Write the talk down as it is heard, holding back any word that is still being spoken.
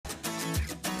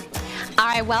All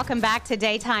right, welcome back to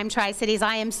Daytime Tri-Cities.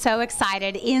 I am so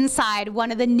excited. Inside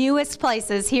one of the newest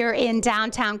places here in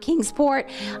downtown Kingsport.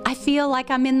 I feel like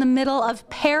I'm in the middle of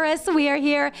Paris. We are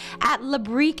here at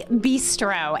Brique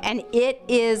Bistro, and it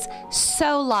is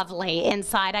so lovely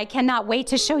inside. I cannot wait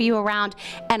to show you around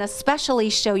and especially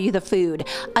show you the food.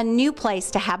 A new place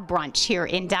to have brunch here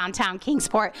in downtown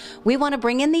Kingsport. We want to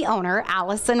bring in the owner,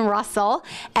 Allison Russell,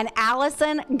 and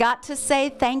Allison got to say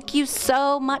thank you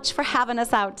so much for having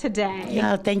us out today.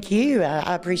 Yeah, thank you.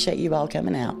 I appreciate you all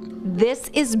coming out. This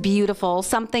is beautiful,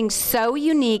 something so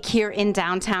unique here in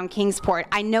downtown Kingsport.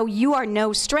 I know you are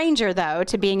no stranger, though,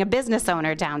 to being a business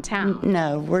owner downtown.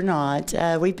 No, we're not.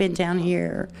 We've been down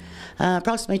here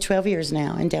approximately 12 years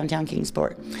now in downtown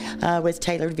Kingsport with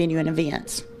Tailored Venue and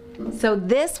Events. So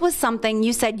this was something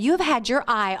you said you have had your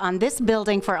eye on this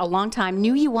building for a long time,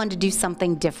 knew you wanted to do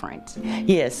something different.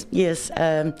 Yes.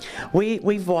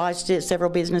 We've watched it.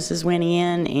 Several businesses went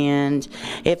in, and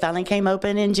it finally came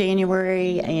open in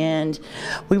January, and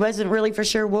we wasn't really for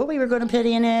sure what we were going to put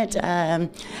in it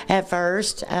at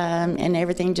first, and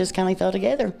everything just kind of fell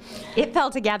together. It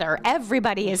fell together.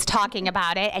 Everybody is talking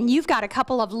about it, and you've got a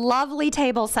couple of lovely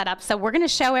tables set up, so we're going to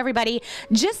show everybody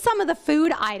just some of the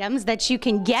food items that you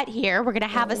can get here. We're going to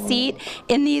have a seat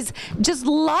in these just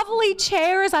lovely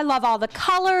chairs. I love all the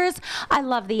colors. I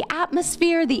love the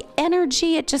atmosphere, the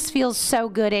energy. It just feels so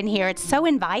good in here. It's so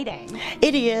inviting.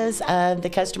 It is. The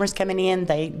customers coming in,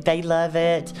 they love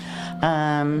it.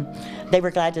 They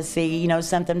were glad to see,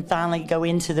 something finally go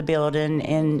into the building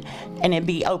and it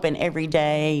be open every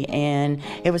day, and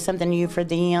it was something new for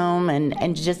them,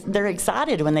 and just they're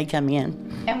excited when they come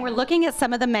in. And we're looking at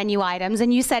some of the menu items,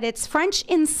 and you said it's French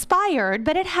inspired,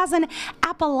 but it has an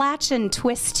Appalachian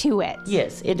twist to it.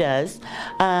 Yes, it does.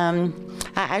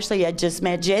 I just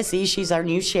met Jessie. She's our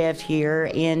new chef here,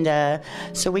 and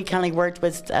so we kind of worked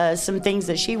with some things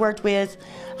that she worked with,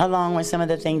 along with some of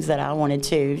the things that I wanted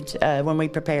to when we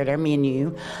prepared our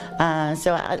menu.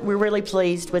 We're really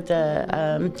pleased with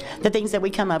the things that we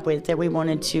come up with that we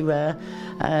wanted to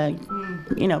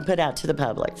put out to the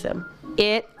public. So.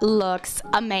 It looks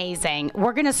amazing.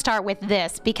 We're going to start with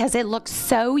this because it looks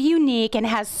so unique and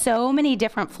has so many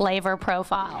different flavor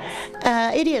profiles.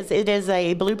 It is. It is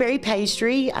a blueberry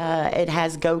pastry. It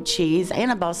has goat cheese and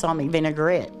a balsamic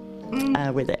vinaigrette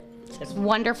with it. It's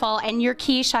wonderful. And your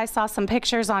quiche, I saw some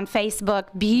pictures on Facebook.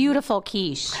 Beautiful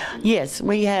quiche. Yes,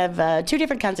 we have two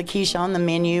different kinds of quiche on the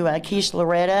menu, a quiche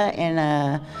Loretta and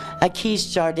a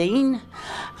quiche Jardine.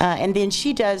 And then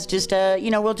she does just,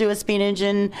 we'll do a spinach,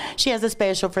 and she has a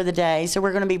special for the day. So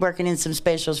we're going to be working in some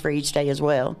specials for each day as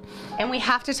well. And we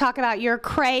have to talk about your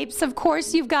crepes. Of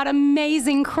course, you've got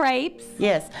amazing crepes.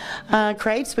 Yes,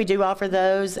 crepes, we do offer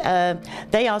those.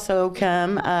 They also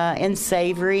come in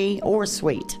savory or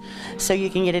sweet. So you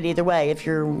can get it either way. If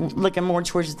you're looking more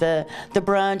towards the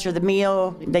brunch or the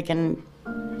meal, they can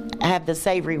have the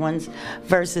savory ones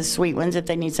versus sweet ones if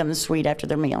they need something sweet after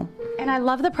their meal. And I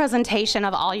love the presentation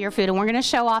of all your food, and we're going to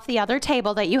show off the other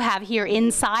table that you have here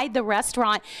inside the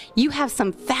restaurant. You have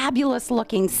some fabulous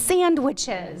looking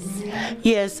sandwiches.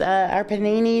 Yes, our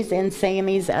paninis and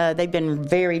Sammy's, they've been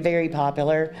very, very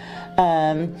popular.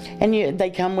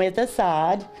 They come with a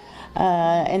side.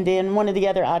 And then one of the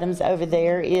other items over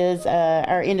there is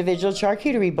our individual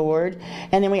charcuterie board,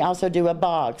 and then we also do a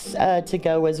box to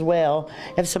go as well.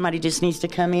 If somebody just needs to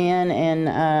come in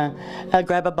and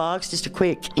grab a box, just a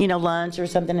quick, lunch or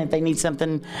something, if they need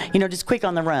something, just quick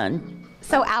on the run.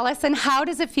 So Allison, how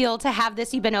does it feel to have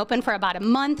this? You've been open for about a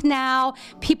month now.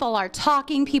 People are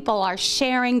talking, people are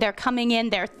sharing, they're coming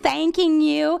in, they're thanking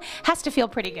you. Has to feel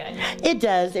pretty good. It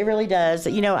does, it really does.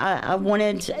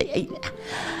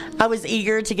 I was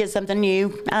eager to get something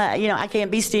new. I can't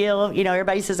be still.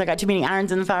 Everybody says I got too many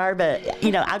irons in the fire, but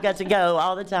I've got to go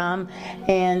all the time,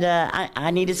 and I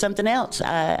needed something else.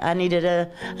 I needed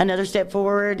another step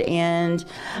forward, and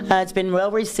it's been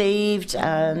well received.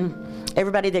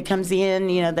 Everybody that comes in,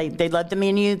 they love the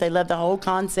menu. They love the whole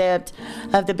concept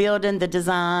of the building, the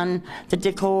design, the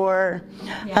decor,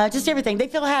 just everything. They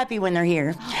feel happy when they're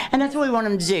here, and that's what we want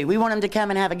them to do. We want them to come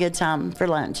and have a good time for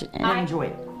lunch and enjoy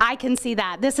it. I can see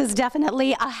that. This is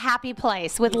definitely a happy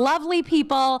place with lovely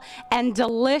people and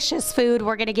delicious food.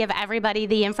 We're going to give everybody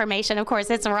the information. Of course,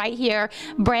 it's right here,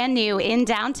 brand new in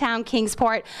downtown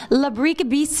Kingsport. Brique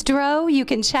Bistro. You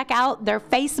can check out their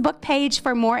Facebook page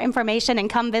for more information and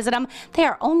come visit them. They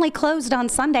are only closed on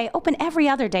Sunday, open every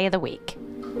other day of the week.